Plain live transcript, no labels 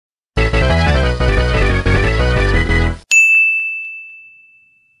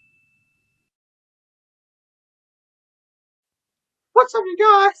What's up, you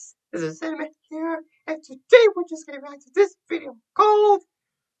guys? This is Enderman here, and today we're just getting back to this video called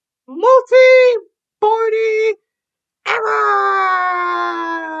Barney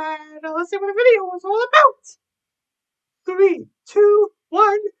Error! Now let's see what the video was all about. 3, 2,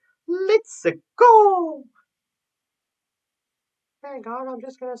 1, let's go! Hang on, I'm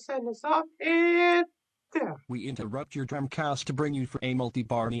just gonna send this up, and there. We interrupt your Dreamcast to bring you for a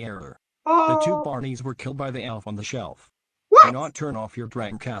multi-Barney error. The two Barneys were killed by the elf on the shelf. What? Do not turn off your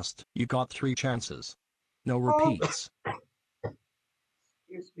Dreamcast. You got 3 chances. No repeats.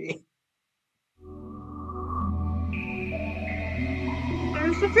 Excuse me.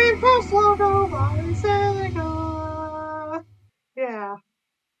 There's the Dreamcast logo by Sega. Yeah.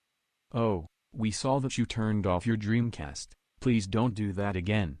 Oh, we saw that you turned off your Dreamcast. Please don't do that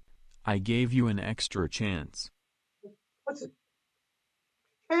again. I gave you an extra chance. What's it?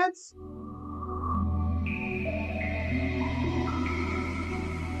 Chance?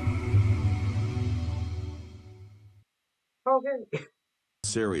 Okay.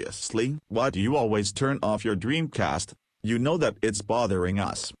 Seriously, why do you always turn off your Dreamcast? You know that it's bothering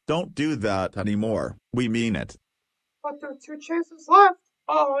us. Don't do that anymore. We mean it. But there are 2 chances left.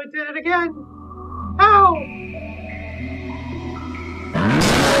 Oh, I did it again. Ow!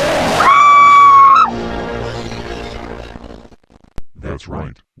 That's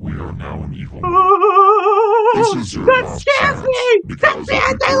right. We are now an evil. Oh, This is your that last scares chance, me! because That if you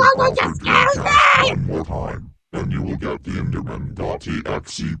scares turn me! off That your scares Dreamcast me! one more time, then you will get the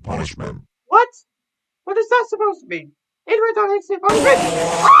Enderman.exe punishment. What? What is that supposed to mean? Enderman.exe punishment?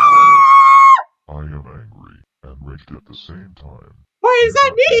 I am angry and raged at the same time. Why is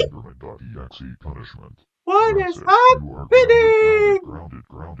that me? Enderman.exe punishment. What That's is it. happening? You are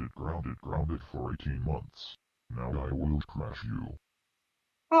grounded for 18 months. Now I will crash you.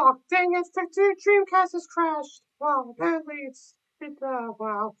 Oh, dang it, the Dreamcast has crashed. Wow, apparently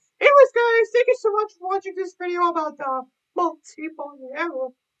wow. Anyways, guys, thank you so much for watching this video about the multi-Barney error.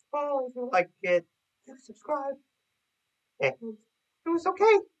 Oh, if you like it, you can subscribe. And it was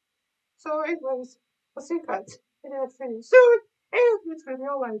okay. So, anyways, we'll see you guys in the next video soon. And it's gonna be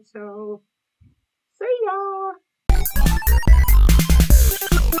alright, so see ya!